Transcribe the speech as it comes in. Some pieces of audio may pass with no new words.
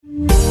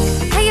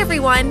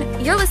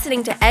everyone. You're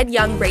listening to Ed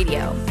Young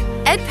Radio.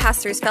 Ed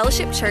pastors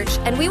Fellowship Church,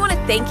 and we want to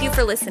thank you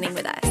for listening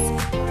with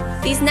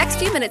us. These next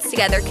few minutes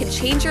together can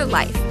change your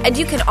life, and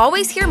you can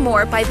always hear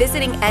more by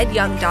visiting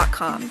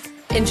edyoung.com.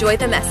 Enjoy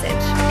the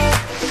message.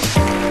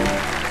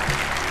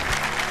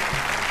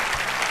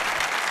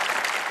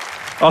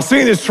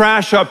 Seeing this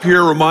trash up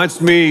here reminds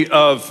me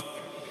of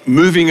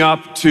moving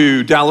up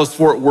to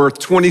Dallas-Fort Worth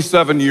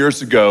 27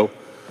 years ago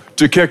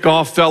to kick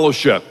off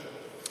Fellowship.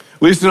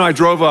 Lisa and I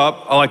drove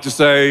up, I like to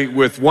say,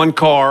 with one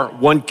car,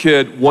 one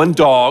kid, one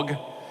dog.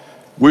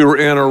 We were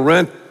in a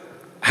rent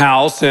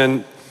house,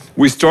 and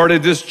we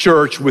started this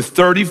church with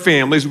 30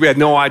 families. We had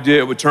no idea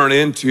it would turn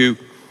into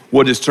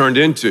what it's turned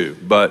into,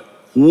 but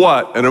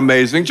what an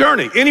amazing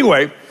journey.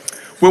 Anyway,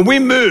 when we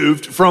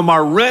moved from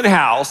our rent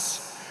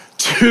house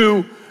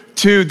to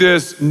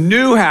this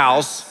new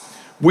house,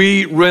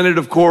 we rented,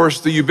 of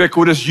course, the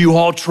ubiquitous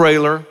U-Haul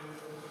trailer.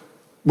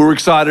 We were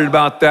excited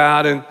about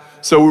that, and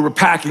so we were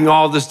packing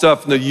all this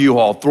stuff in the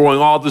U-Haul, throwing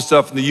all this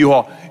stuff in the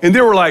U-Haul, and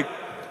there were like,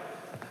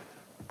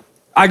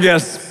 I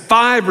guess,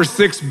 5 or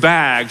 6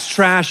 bags,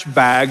 trash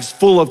bags,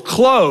 full of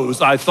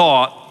clothes, I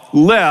thought,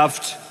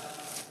 left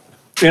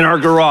in our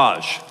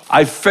garage.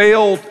 I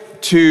failed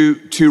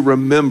to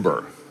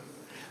remember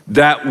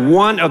that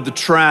one of the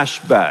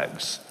trash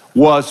bags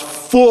was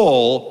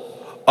full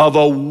of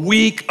a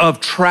week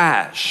of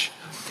trash.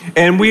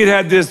 And we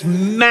had this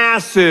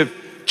massive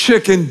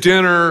chicken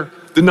dinner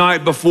the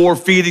night before,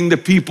 feeding the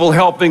people,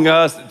 helping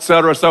us,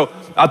 etc. So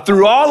I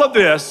threw all of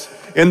this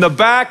in the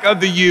back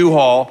of the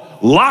U-Haul,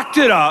 locked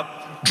it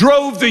up,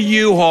 drove the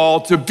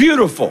U-Haul to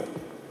beautiful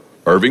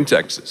Irving,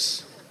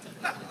 Texas.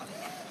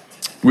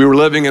 We were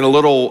living in a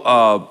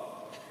little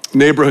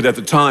neighborhood at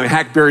the time,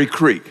 Hackberry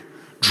Creek.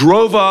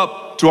 Drove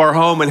up to our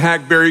home in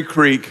Hackberry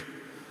Creek,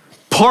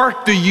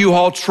 parked the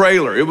U-Haul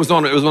trailer. It was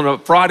on a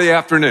Friday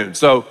afternoon.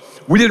 So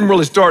we didn't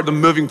really start the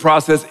moving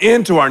process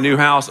into our new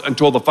house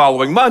until the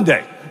following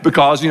Monday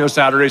because,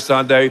 Saturday,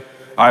 Sunday,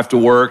 I have to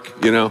work,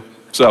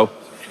 so.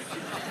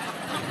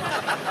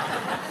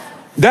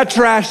 That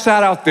trash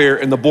sat out there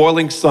in the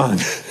boiling sun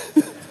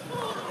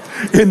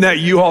in that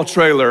U-Haul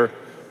trailer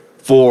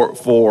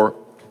for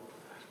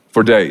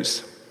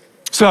days.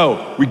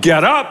 So we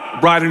get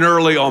up bright and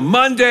early on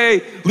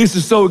Monday.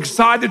 Lisa's so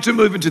excited to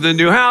move into the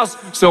new house.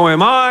 So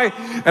am I.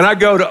 And I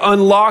go to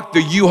unlock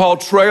the U-Haul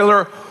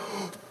trailer.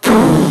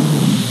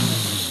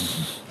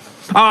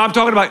 I'm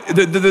talking about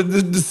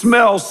the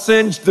smell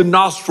singed the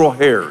nostril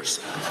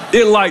hairs.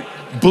 It like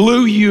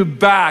blew you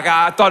back.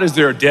 I thought, is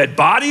there a dead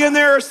body in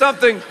there or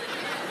something?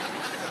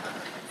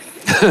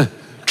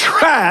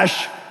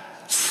 Trash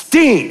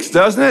stinks,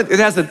 doesn't it? It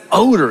has an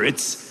odor.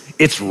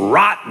 It's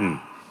rotten.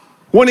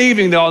 One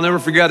evening, though, I'll never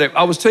forget it.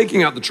 I was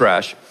taking out the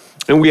trash,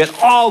 and we had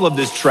all of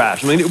this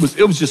trash. I mean, it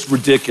was just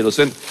ridiculous.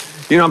 And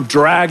I'm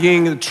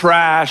dragging the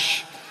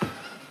trash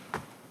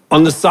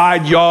on the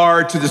side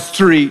yard to the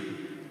street.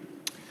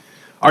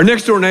 Our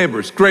next door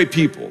neighbors, great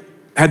people,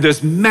 had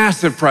this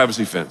massive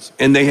privacy fence,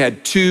 and they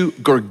had 2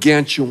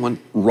 gargantuan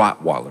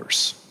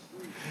Rottweilers.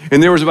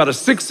 And there was about a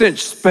 6-inch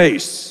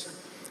space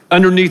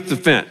underneath the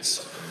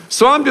fence.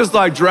 So I'm just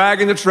like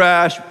dragging the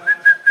trash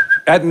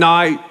at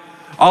night.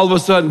 All of a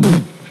sudden,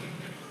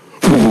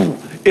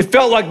 it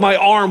felt like my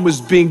arm was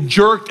being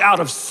jerked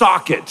out of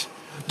socket.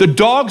 The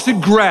dogs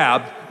had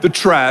grabbed the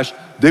trash.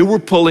 They were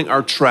pulling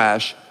our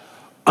trash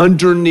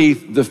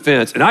underneath the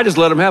fence. And I just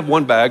let them have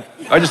one bag.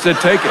 I just said,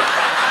 take it.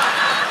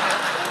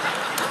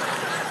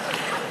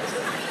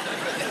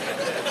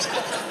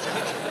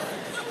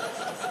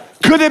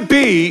 Could it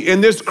be in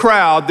this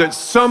crowd that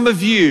some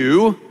of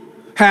you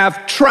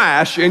have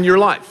trash in your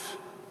life?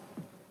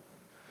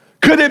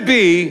 Could it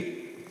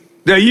be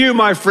that you,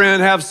 my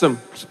friend, have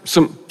some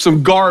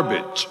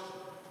garbage,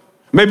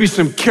 maybe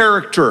some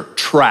character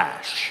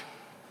trash,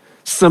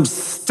 some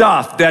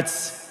stuff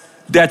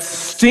that's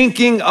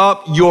stinking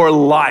up your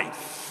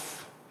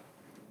life?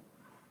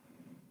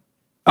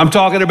 I'm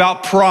talking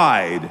about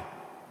pride.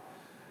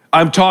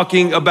 I'm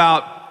talking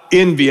about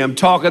envy. I'm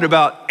talking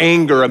about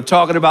anger. I'm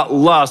talking about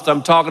lust.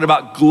 I'm talking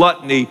about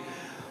gluttony.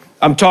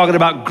 I'm talking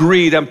about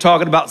greed. I'm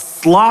talking about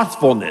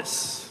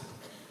slothfulness.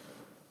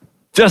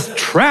 Just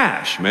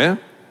trash, man.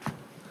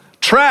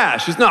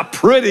 Trash. It's not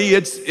pretty.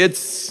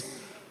 It's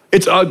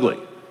ugly.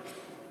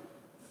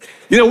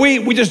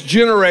 We just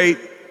generate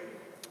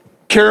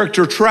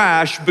character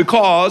trash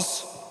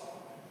because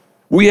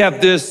we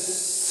have this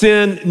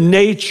sin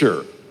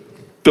nature,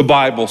 the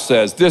Bible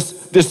says,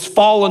 this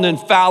fallen and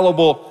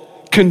fallible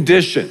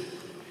condition.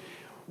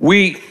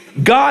 We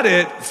got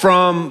it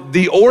from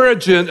the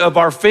origin of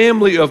our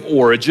family of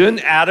origin,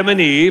 Adam and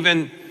Eve,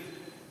 and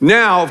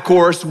now, of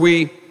course,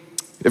 we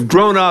have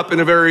grown up in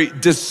a very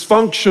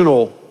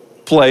dysfunctional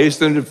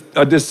place and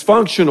a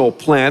dysfunctional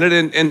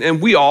planet,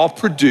 and we all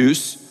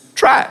produce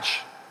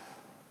trash.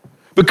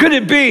 But could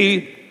it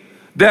be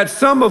that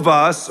some of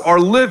us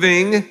are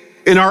living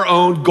in our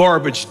own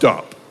garbage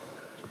dump?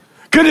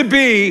 Could it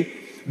be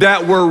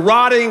that we're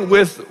rotting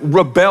with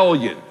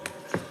rebellion,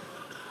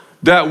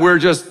 that we're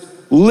just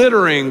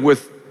littering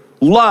with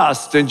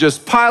lust and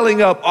just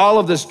piling up all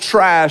of this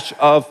trash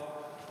of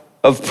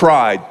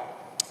pride.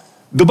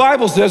 The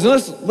Bible says,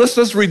 and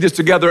let's read this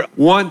together.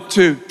 1,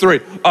 2, 3.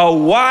 A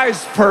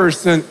wise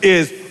person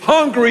is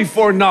hungry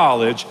for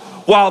knowledge,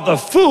 while the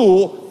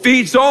fool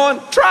feeds on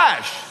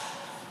trash.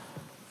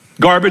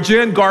 Garbage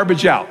in,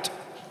 garbage out.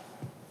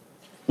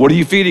 What are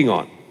you feeding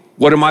on?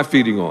 What am I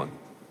feeding on?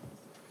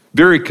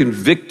 Very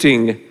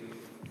convicting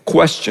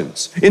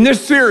questions. In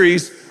this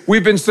series,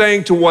 we've been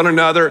saying to one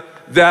another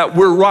that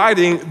we're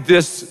riding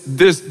this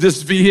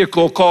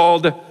vehicle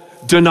called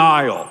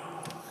denial.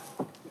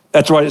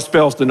 That's right, it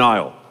spells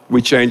denial.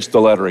 We changed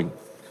the lettering.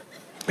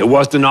 It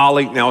was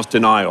Denali, now it's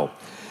denial.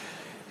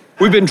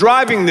 We've been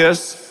driving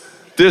this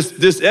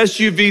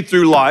SUV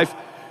through life,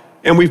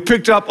 and we've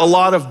picked up a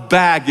lot of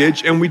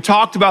baggage, and we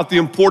talked about the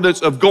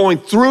importance of going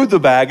through the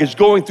baggage,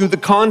 going through the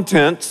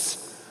contents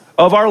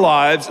of our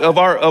lives, of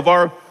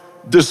our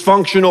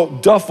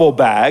dysfunctional duffel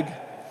bag.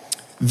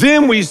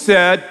 Then we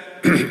said,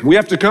 we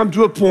have to come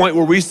to a point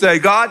where we say,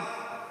 God,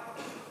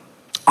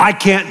 I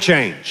can't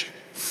change.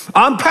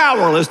 I'm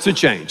powerless to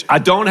change. I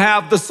don't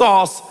have the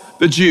sauce,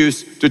 the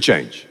juice to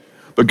change.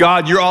 But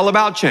God, you're all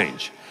about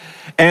change.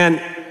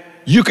 And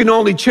you can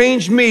only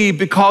change me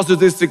because of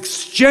this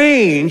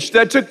exchange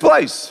that took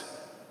place.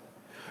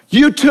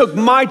 You took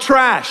my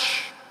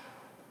trash,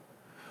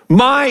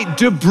 my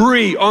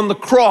debris on the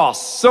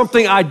cross,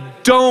 something I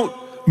don't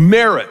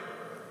merit.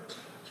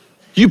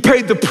 You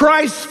paid the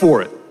price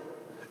for it.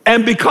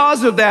 And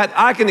because of that,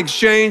 I can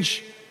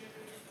exchange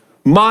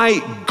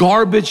my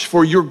garbage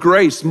for your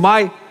grace,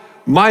 my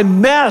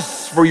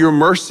mess for your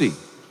mercy.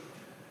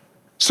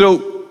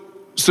 So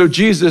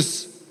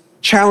Jesus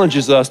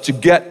challenges us to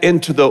get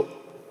into the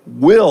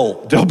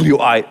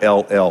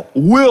W-I-L-L,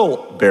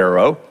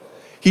 wheelbarrow.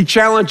 He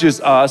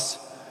challenges us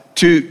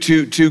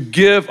to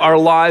give our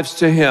lives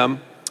to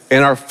him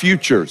and our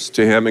futures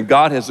to him. And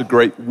God has a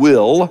great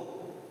will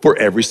for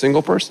every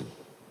single person.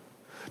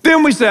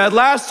 Then we said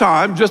last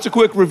time, just a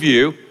quick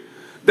review,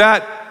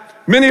 that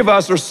many of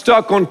us are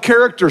stuck on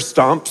character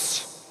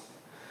stumps.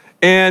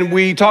 And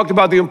we talked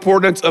about the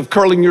importance of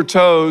curling your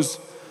toes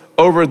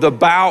over the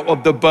bow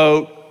of the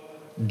boat,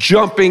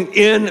 jumping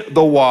in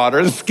the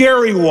water, the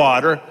scary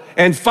water,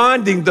 and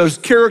finding those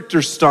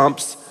character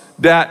stumps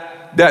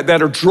that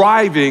are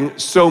driving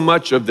so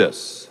much of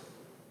this.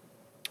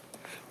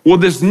 Well,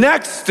 this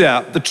next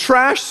step, the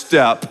trash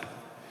step,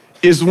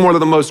 is one of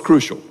the most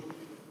crucial.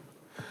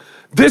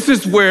 This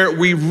is where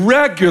we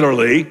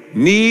regularly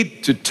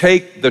need to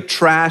take the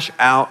trash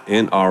out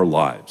in our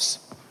lives.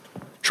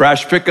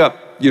 Trash pickup,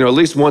 at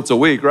least once a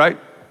week, right?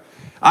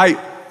 I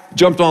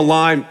jumped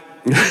online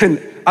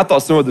and I thought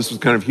some of this was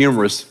kind of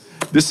humorous.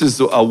 This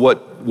is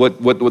what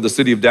the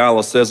city of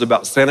Dallas says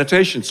about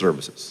sanitation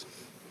services.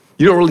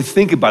 You don't really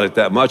think about it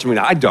that much. I mean,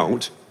 I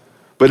don't,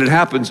 but it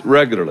happens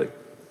regularly.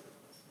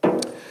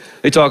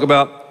 They talk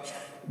about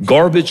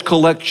garbage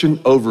collection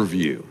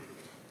overview.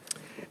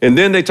 And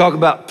then they talk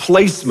about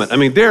placement. I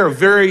mean, they're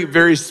very,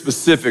 very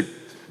specific.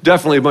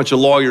 Definitely a bunch of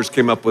lawyers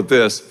came up with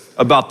this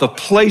about the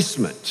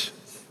placement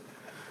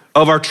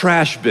of our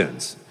trash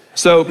bins.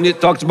 So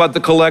it talks about the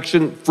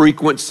collection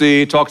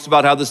frequency. It talks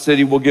about how the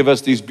city will give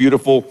us these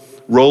beautiful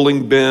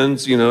rolling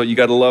bins. You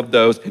got to love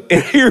those.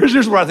 And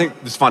here's where I think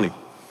it's funny.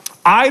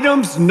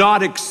 Items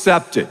not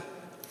accepted.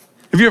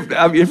 Have you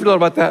ever thought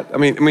about that? I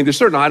mean, there's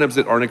certain items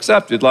that aren't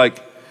accepted. Like,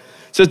 it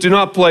says, do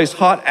not place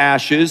hot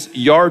ashes,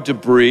 yard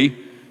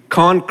debris,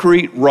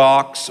 concrete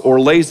rocks, or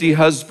lazy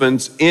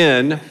husbands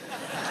in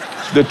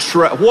the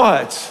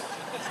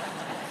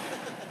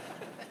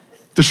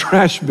the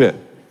trash bin.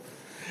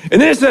 And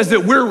then it says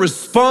that we're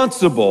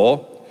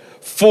responsible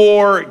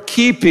for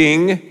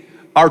keeping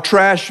our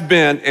trash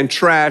bin and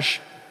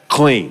trash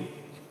clean.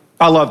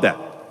 I love that.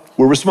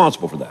 We're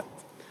responsible for that.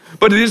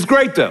 But it is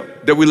great, though,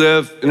 that we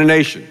live in a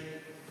nation,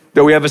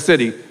 that we have a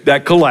city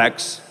that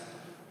collects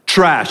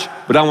trash.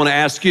 But I want to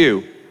ask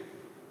you,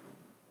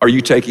 are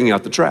you taking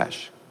out the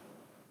trash?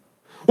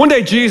 One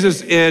day,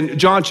 Jesus in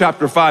John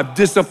chapter 5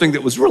 did something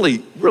that was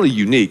really, really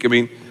unique. I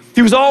mean,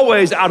 he was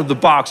always out of the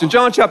box. In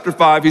John chapter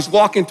 5, he's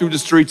walking through the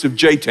streets of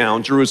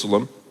J-Town,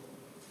 Jerusalem.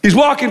 He's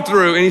walking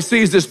through and he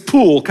sees this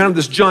pool, kind of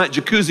this giant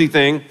jacuzzi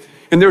thing,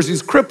 and there's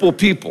these crippled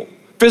people,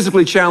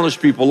 physically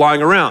challenged people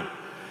lying around.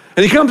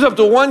 And he comes up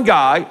to one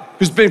guy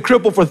who's been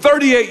crippled for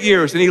 38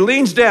 years, and he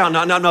leans down.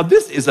 Now,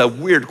 this is a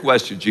weird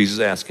question Jesus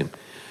asked him.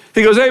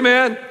 He goes, hey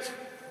man,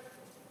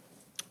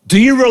 do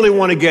you really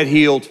want to get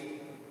healed?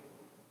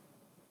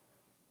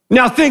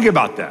 Now think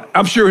about that.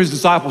 I'm sure his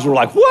disciples were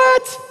like,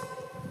 what?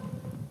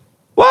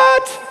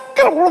 What?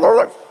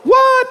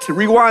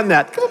 Rewind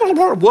that.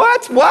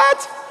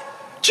 What?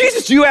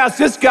 Jesus, you asked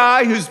this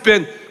guy who's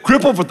been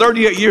crippled for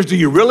 38 years, do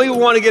you really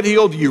want to get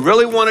healed? Do you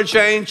really want to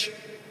change?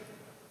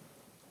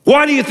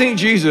 Why do you think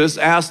Jesus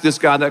asked this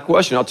guy that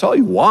question? I'll tell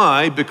you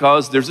why.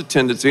 Because there's a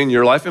tendency in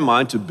your life and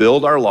mine to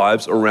build our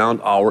lives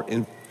around our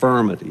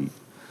infirmity,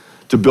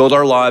 to build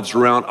our lives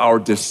around our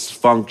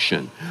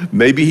dysfunction.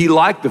 Maybe he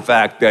liked the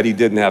fact that he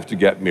didn't have to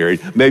get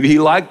married. Maybe he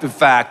liked the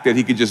fact that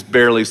he could just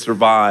barely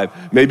survive.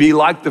 Maybe he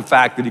liked the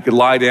fact that he could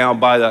lie down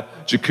by the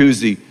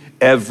jacuzzi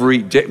every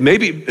day.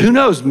 Maybe, who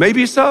knows,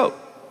 maybe so.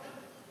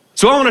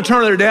 So I want to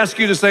turn there to ask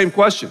you the same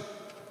question.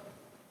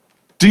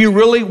 Do you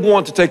really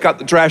want to take out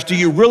the trash? Do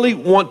you really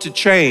want to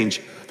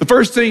change? The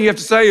first thing you have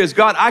to say is,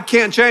 God, I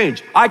can't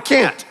change. I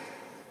can't.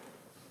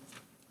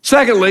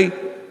 Secondly,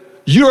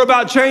 you're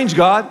about change,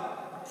 God.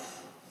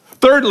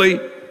 Thirdly,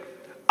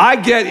 I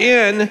get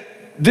in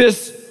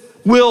this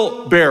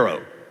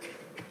wheelbarrow.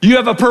 You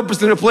have a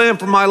purpose and a plan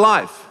for my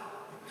life.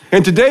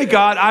 And today,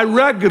 God, I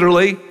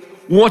regularly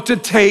want to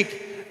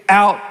take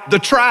out the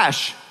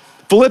trash.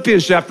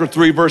 Philippians chapter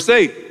 3, verse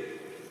 8.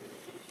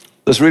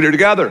 Let's read it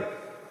together.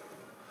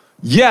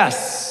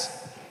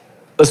 Yes.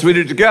 Let's read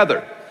it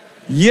together.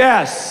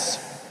 Yes.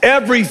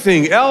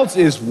 Everything else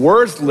is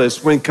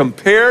worthless when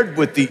compared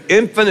with the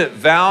infinite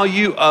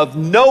value of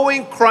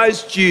knowing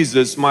Christ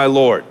Jesus, my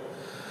Lord.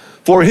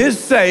 For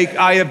his sake,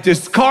 I have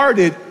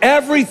discarded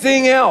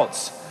everything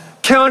else,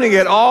 counting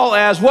it all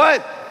as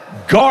what?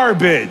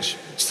 Garbage,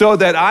 so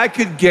that I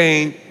could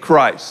gain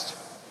Christ.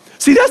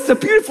 See, that's the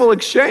beautiful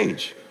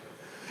exchange.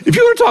 If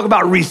you want to talk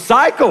about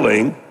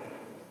recycling,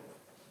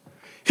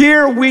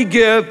 here we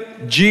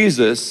give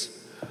Jesus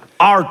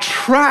our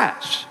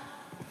trash.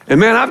 And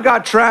man, I've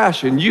got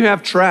trash and you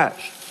have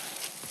trash.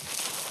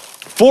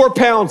 4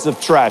 pounds of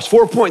trash,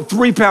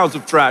 4.3 pounds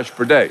of trash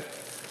per day.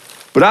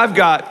 But I've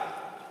got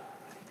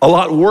a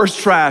lot worse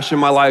trash in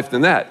my life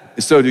than that,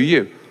 and so do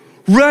you.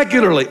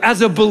 Regularly,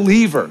 as a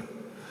believer,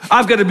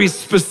 I've got to be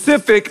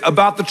specific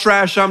about the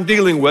trash I'm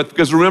dealing with,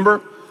 because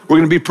remember, we're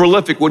going to be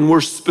prolific when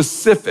we're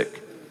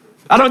specific.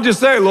 I don't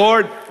just say,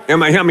 Lord,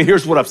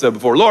 here's what I've said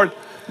before. Lord,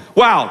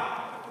 wow,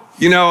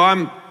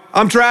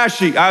 I'm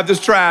trashy. I have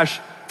this trash.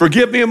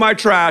 Forgive me of my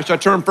trash. I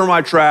turn from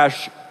my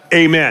trash.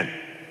 Amen.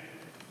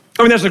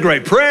 I mean, that's a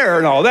great prayer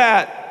and all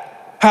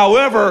that.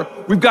 However,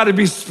 we've got to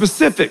be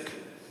specific.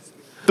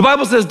 The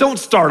Bible says don't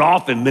start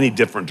off in many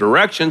different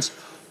directions.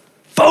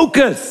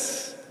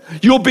 Focus.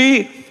 You'll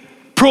be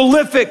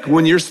prolific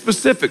when you're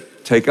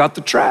specific. Take out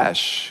the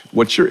trash.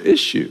 What's your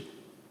issue?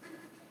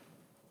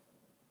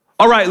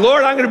 All right,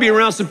 Lord, I'm going to be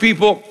around some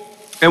people,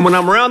 and when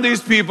I'm around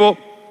these people,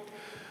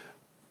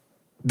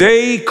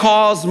 they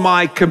cause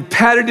my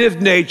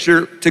competitive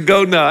nature to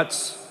go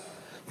nuts.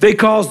 They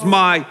cause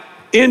my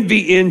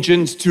envy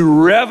engines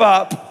to rev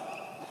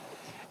up.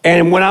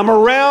 And when I'm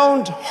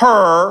around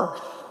her,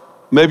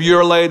 maybe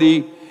you're a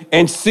lady,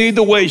 and see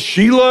the way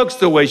she looks,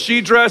 the way she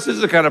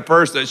dresses, the kind of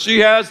purse that she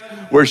has,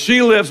 where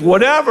she lives,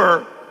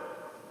 whatever,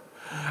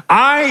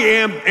 I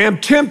am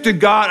tempted,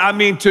 God,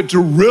 to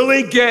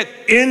really get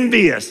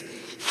envious.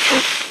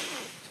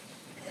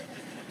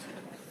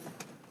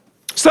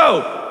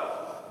 So,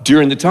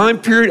 during the time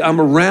period I'm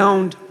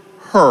around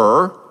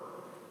her,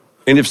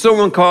 and if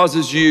someone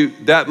causes you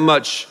that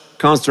much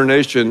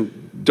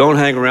consternation, don't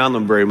hang around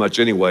them very much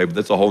anyway, but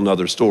that's a whole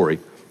nother story.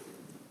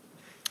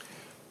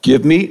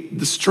 Give me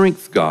the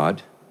strength,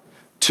 God,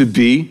 to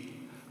be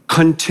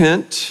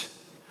content,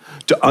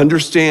 to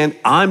understand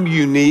I'm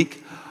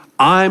unique,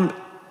 I'm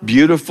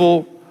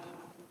beautiful,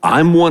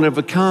 I'm one of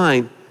a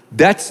kind.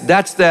 That's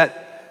that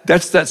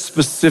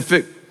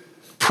specific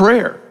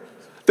prayer.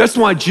 That's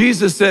why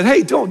Jesus said,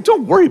 hey,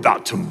 don't worry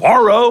about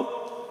tomorrow.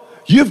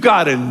 You've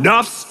got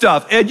enough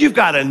stuff, Ed, you've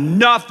got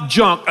enough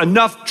junk,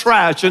 enough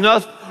trash,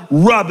 enough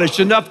rubbish,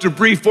 enough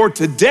debris for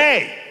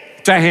today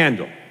to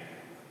handle.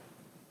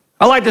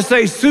 I like to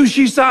say,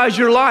 sushi size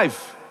your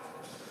life.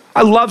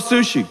 I love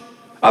sushi.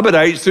 I bet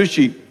I eat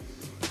sushi,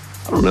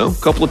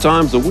 a couple of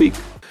times a week.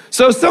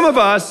 So some of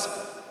us,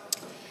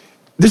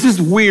 this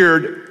is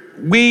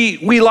weird.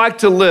 We like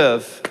to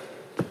live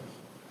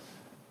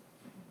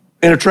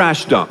in a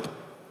trash dump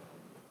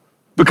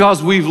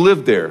because we've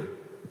lived there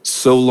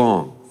so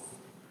long.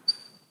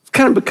 It's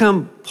kind of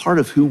become part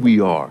of who we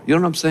are. You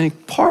know what I'm saying?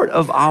 Part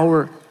of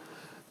our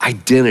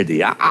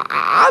identity.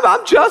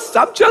 I'm just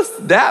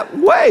that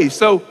way.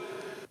 So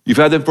you've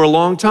had them for a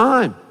long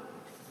time.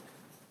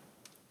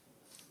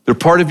 They're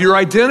part of your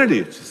identity.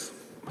 It's just,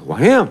 who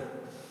I am.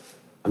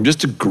 I'm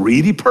just a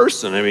greedy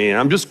person.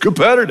 I'm just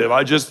competitive.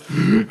 I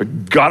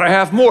gotta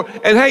have more.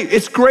 And hey,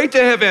 it's great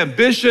to have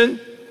ambition.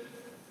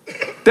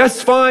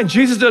 That's fine.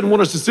 Jesus doesn't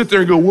want us to sit there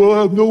and go, well,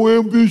 I have no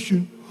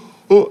ambition.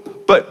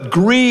 But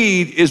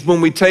greed is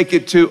when we take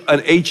it to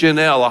an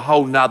H&L, a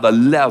whole nother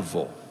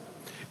level.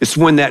 It's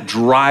when that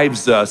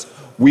drives us.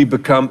 We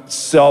become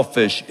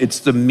selfish. It's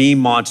the me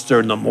monster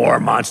and the more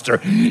monster,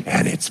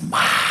 and it's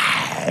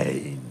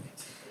mine.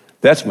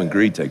 That's when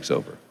greed takes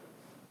over.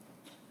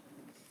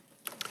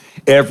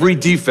 Every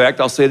defect,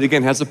 I'll say it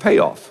again, has a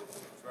payoff.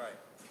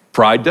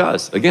 Pride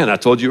does. Again, I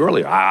told you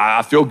earlier,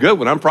 I feel good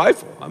when I'm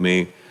prideful.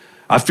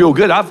 I feel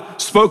good.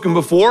 I've spoken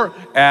before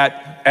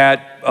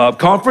at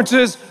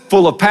conferences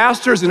full of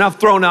pastors, and I've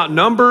thrown out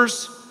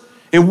numbers.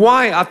 And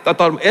why? I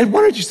thought, Ed,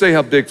 why did you say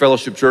how big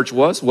Fellowship Church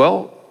was?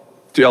 Well,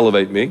 to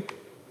elevate me.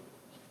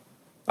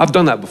 I've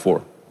done that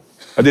before.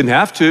 I didn't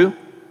have to. And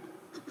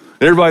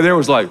everybody there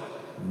was like,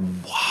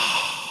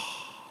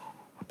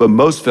 but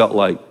most felt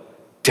like,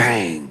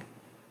 dang,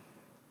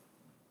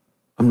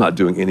 I'm not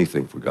doing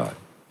anything for God.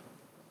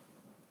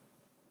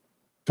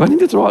 Do I need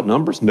to throw out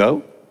numbers?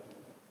 No.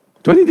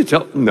 Do I need to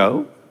tell?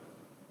 No.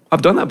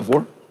 I've done that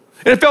before.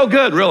 And it felt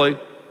good, really.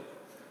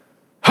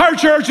 Our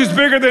church is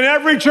bigger than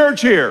every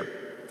church here.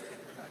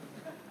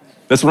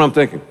 That's what I'm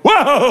thinking.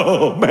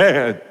 Whoa,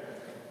 man.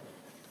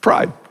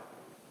 Pride.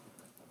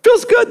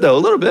 Feels good, though,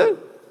 a little bit.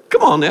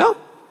 Come on now.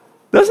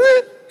 Doesn't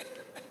it?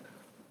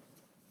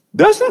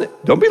 Doesn't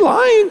it? Don't be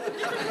lying.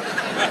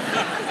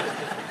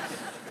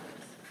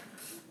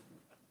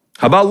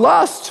 How about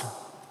lust?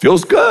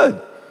 Feels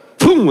good.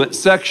 Boom, that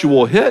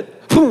sexual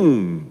hit.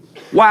 Boom.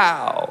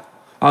 Wow.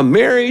 I'm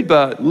married,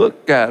 but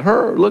look at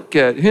her, look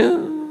at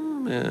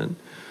him, and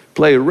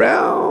play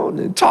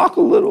around and talk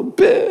a little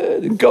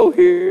bit and go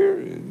here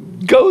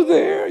and go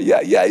there.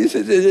 Yeah,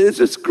 it's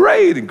just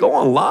great. And go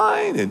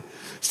online and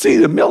see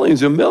the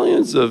millions and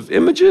millions of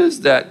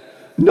images that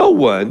no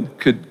one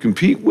could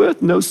compete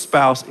with, no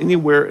spouse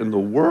anywhere in the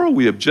world.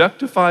 We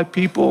objectify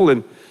people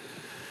and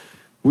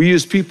we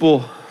use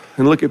people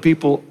and look at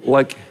people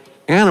like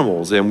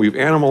animals, and we've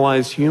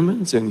animalized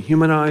humans and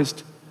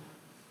humanized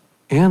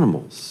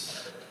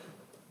animals.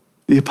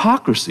 The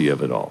hypocrisy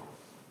of it all.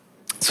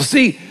 So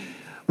see,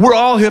 we're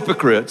all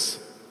hypocrites.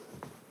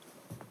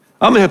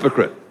 I'm a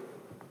hypocrite.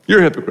 You're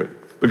a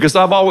hypocrite. Because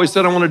I've always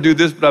said I want to do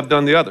this, but I've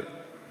done the other.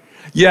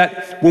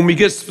 Yet, when we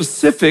get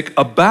specific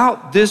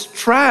about this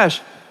trash,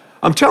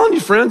 I'm telling you,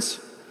 friends,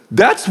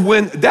 that's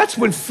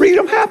when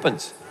freedom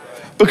happens.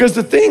 Because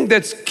the thing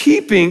that's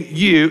keeping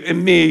you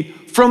and me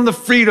from the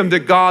freedom that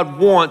God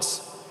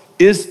wants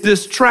is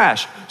this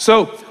trash.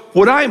 So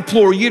what I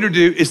implore you to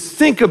do is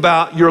think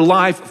about your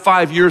life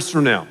 5 years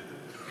from now.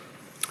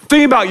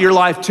 Think about your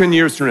life 10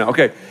 years from now.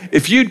 Okay,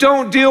 if you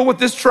don't deal with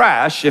this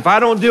trash, if I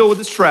don't deal with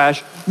this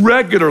trash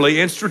regularly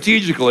and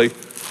strategically,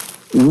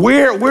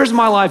 where's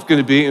my life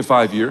going to be in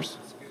 5 years?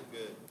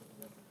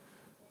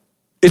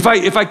 If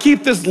I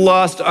keep this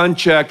lust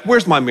unchecked,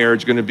 where's my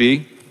marriage going to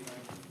be?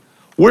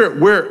 Where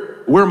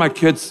are my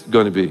kids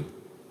going to be?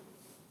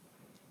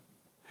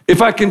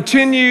 If I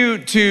continue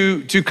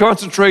to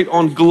concentrate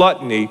on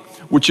gluttony,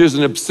 which is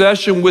an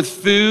obsession with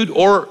food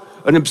or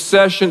an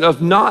obsession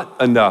of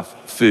not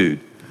enough food,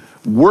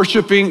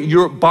 worshiping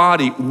your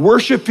body,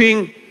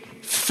 worshiping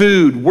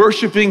food,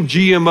 worshiping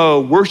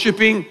GMO,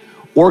 worshiping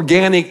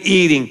organic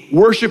eating,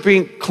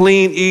 worshiping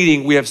clean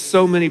eating. We have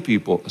so many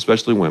people,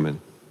 especially women,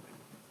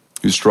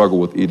 who struggle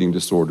with eating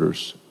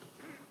disorders,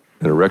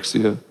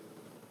 anorexia,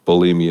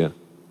 bulimia.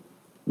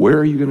 Where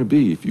are you going to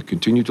be if you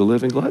continue to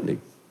live in gluttony?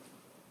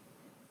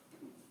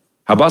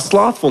 How about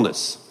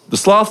slothfulness? The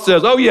sloth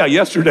says, oh yeah,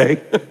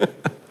 yesterday.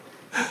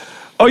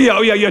 oh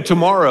yeah,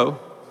 tomorrow.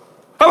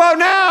 How about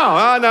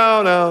now?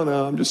 Oh,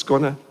 no. I'm just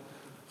going to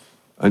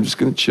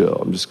chill.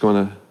 I'm just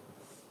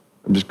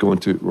going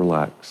to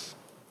relax.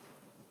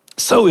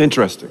 So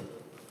interesting.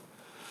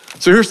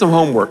 So here's some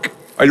homework.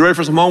 Are you ready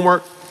for some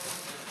homework?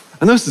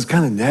 I know this is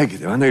kind of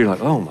negative. I know you're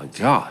like, oh my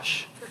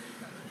gosh.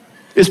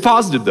 It's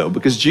positive though,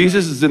 because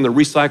Jesus is in the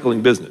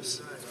recycling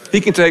business. He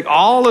can take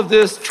all of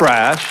this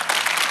trash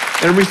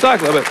and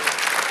recycle it.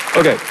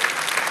 Okay.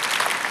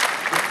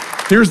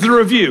 Here's the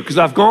review, because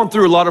I've gone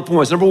through a lot of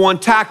points. Number one,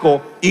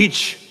 tackle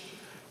each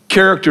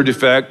character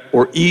defect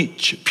or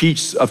each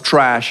piece of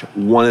trash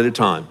one at a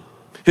time.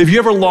 Have you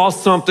ever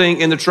lost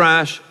something in the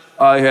trash?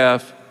 I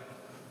have.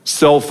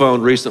 Cell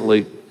phone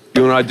recently.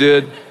 You know what I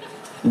did?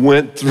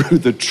 Went through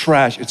the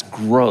trash. It's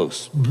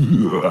gross.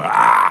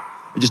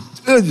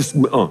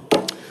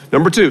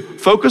 Number two,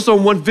 focus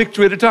on one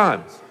victory at a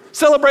time.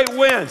 Celebrate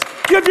wins.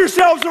 Give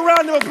yourselves a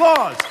round of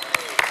applause.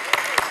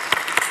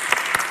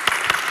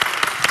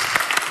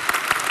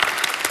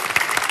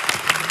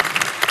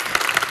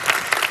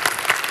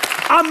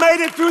 I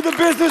made it through the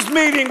business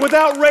meeting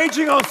without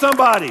raging on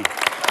somebody.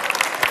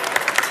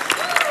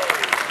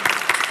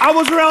 I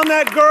was around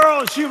that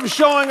girl and she was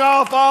showing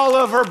off all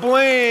of her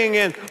bling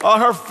and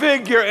her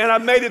figure, and I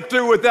made it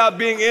through without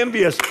being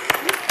envious.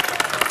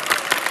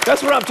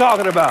 That's what I'm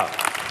talking about.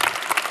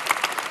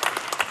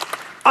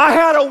 I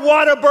had a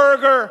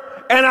Whataburger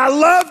and I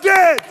loved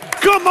it.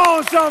 Come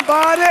on,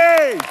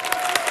 somebody.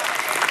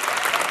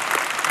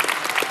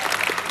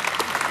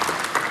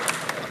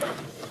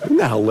 Isn't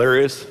that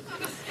hilarious?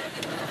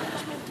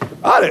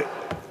 I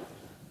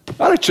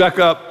had a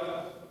checkup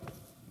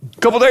a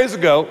couple days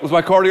ago with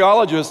my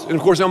cardiologist, and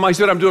of course, he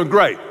said I'm doing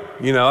great.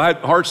 You know, I had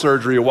heart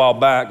surgery a while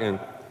back, and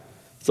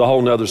it's a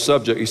whole nother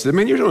subject. He said,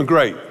 man, you're doing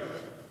great.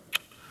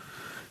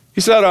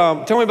 He said,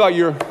 tell me about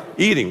your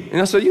eating.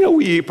 And I said,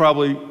 we eat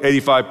probably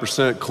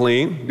 85%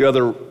 clean. The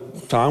other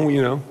time,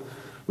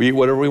 we eat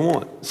whatever we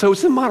want. So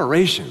it's in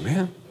moderation,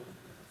 man.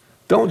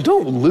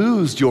 Don't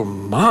lose your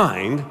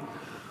mind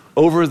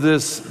over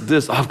this,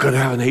 I've got to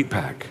have an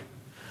 8-pack.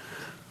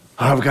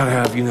 I've got to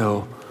have,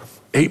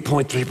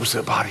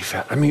 8.3% body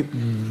fat. I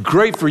mean,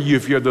 great for you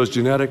if you have those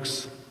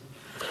genetics.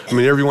 I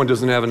mean, everyone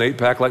doesn't have an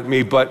 8-pack like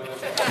me, but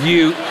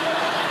you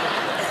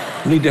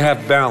need to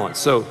have balance.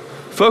 So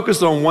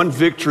focus on one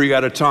victory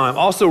at a time.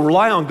 Also,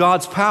 rely on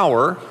God's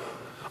power,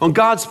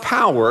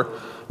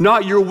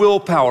 not your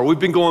willpower. We've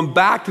been going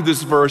back to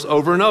this verse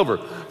over and over.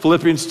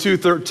 Philippians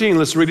 2:13,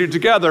 let's read it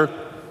together.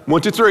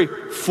 1, 2, 3.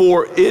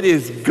 For it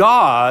is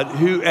God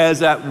who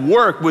is at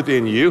work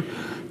within you,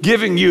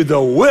 giving you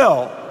the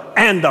will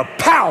and the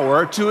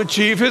power to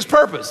achieve his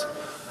purpose.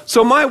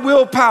 So my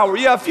willpower,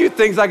 a few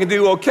things I can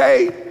do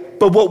okay,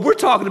 but what we're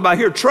talking about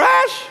here,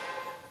 trash,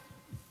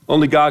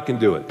 only God can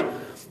do it.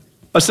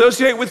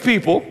 Associate with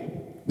people,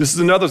 this is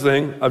another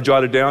thing I've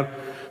jotted down,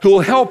 who will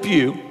help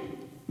you,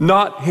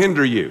 not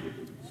hinder you.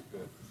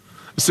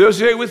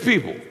 Associate with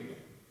people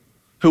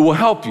who will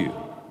help you,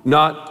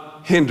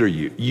 not hinder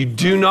you. You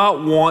do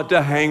not want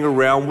to hang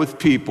around with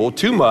people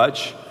too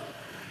much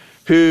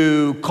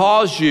who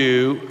cause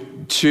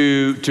you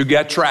to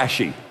get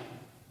trashy. And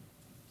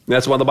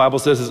that's why the Bible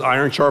says is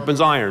iron sharpens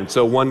iron.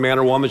 So one man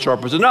or woman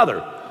sharpens another.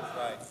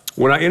 Right.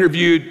 When I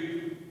interviewed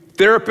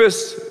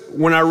therapists,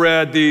 when I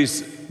read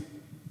these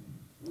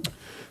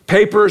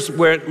papers,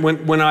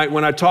 when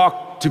I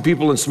talk to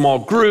people in small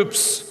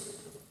groups,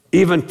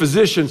 even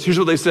physicians, here's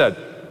what they said.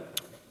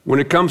 When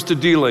it comes to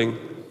dealing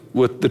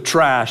with the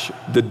trash,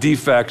 the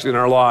defects in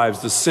our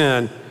lives, the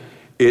sin,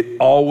 it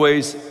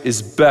always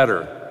is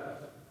better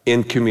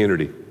in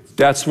community.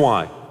 That's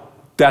why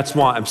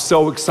I'm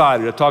so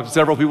excited. I talked to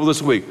several people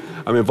this week.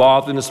 I'm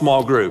involved in a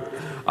small group.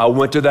 I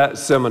went to that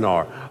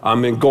seminar.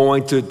 I'm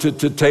going to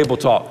table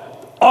talk.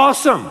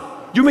 Awesome.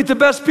 You meet the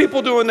best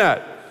people doing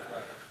that.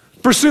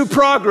 Pursue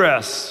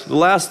progress. The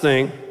last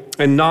thing,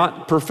 and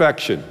not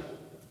perfection.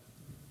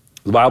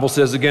 The Bible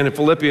says again in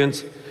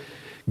Philippians,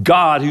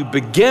 God who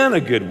began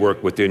a good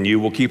work within you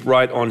will keep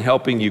right on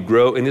helping you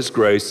grow in his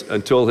grace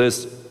until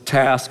his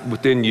task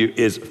within you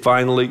is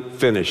finally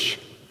finished.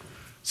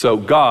 So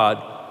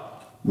God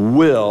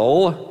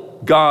will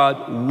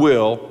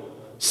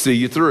see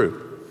you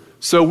through.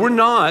 So we're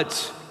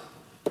not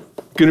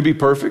going to be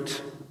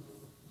perfect,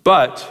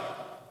 but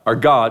our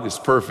God is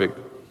perfect,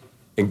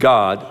 and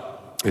God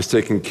is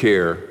taking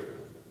care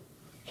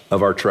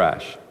of our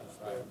trash.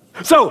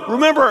 So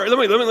remember, let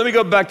me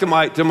go back to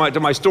my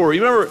story.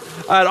 You remember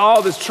I had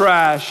all this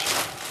trash,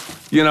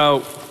 and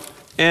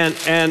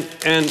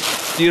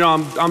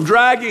I'm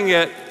dragging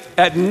it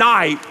at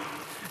night,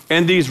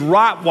 and these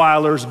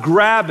Rottweilers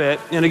grab it,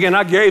 and again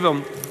I gave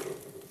them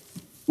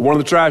one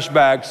of the trash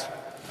bags.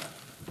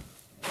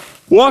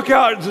 Walk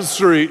out into the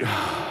street,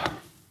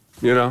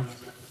 and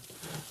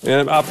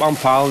I'm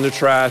piling the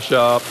trash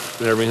up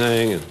and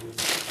everything, and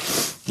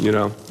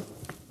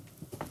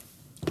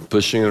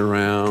pushing it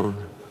around.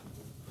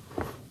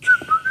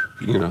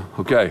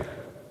 Okay,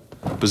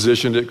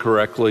 positioned it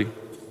correctly.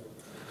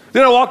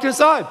 Then I walked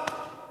inside.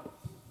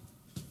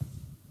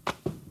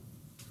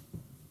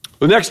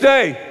 The next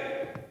day,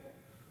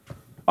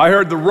 I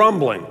heard the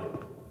rumbling.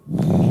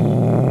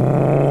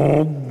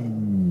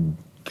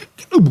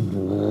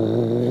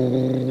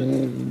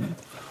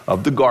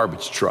 Of the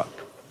garbage truck.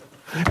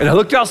 And I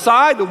looked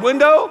outside the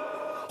window,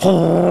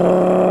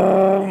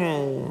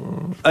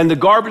 and the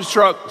garbage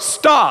truck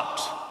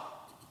stopped.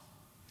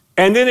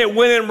 And then it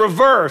went in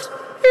reverse.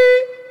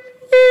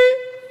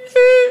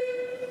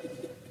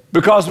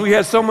 Because we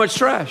had so much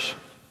trash.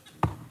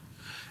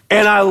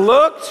 And I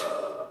looked,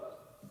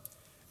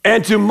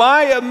 and to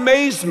my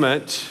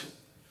amazement,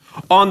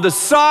 on the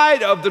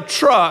side of the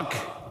truck,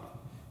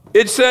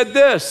 it said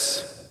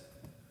this: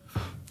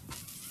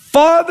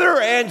 Father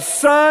and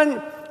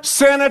Son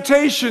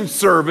Sanitation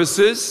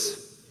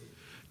Services,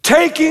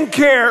 taking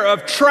care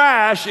of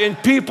trash in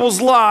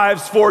people's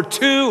lives for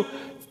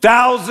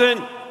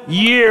 2,000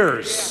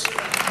 years.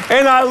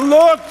 And I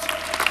looked,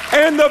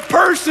 and the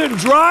person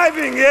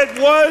driving it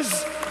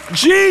was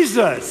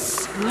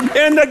Jesus.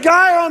 And the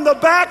guy on the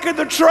back of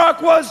the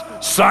truck was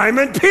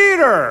Simon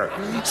Peter.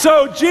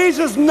 So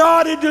Jesus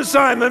nodded to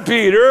Simon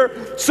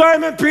Peter.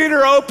 Simon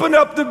Peter opened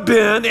up the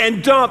bin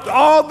and dumped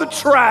all the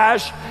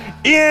trash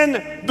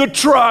in the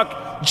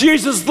truck.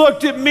 Jesus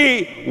looked at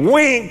me,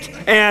 winked,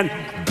 and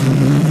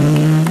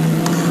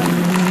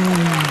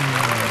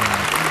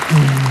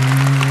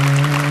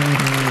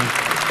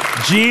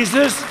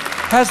Jesus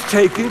has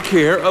taken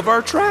care of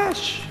our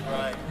trash.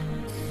 Right.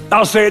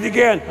 I'll say it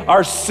again.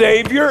 Our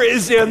Savior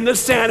is in the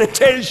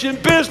sanitation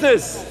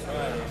business.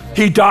 Right.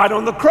 He died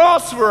on the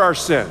cross for our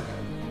sin,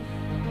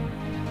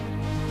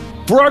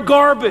 for our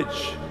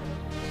garbage,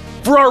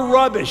 for our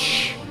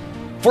rubbish,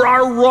 for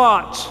our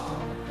rot,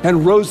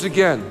 and rose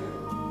again.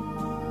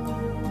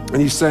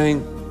 And he's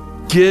saying,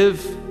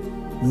 give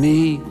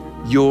me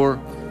your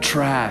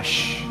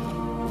trash.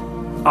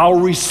 I'll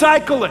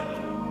recycle it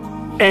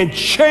and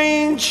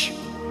change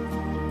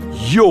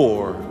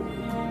your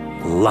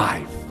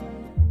life.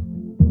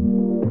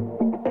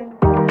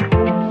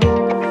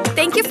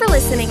 Thank you for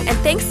listening, and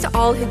thanks to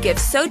all who give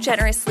so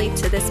generously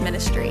to this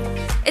ministry.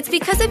 It's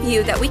because of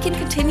you that we can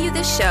continue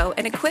this show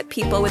and equip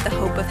people with the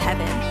hope of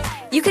heaven.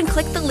 You can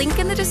click the link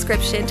in the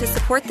description to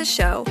support the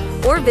show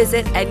or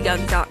visit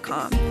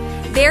edyoung.com.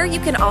 There you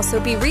can also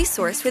be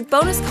resourced with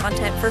bonus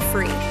content for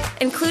free,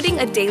 including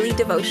a daily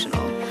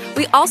devotional.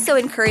 We also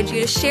encourage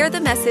you to share the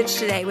message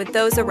today with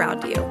those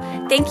around you.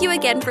 Thank you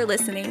again for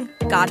listening.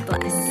 God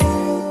bless.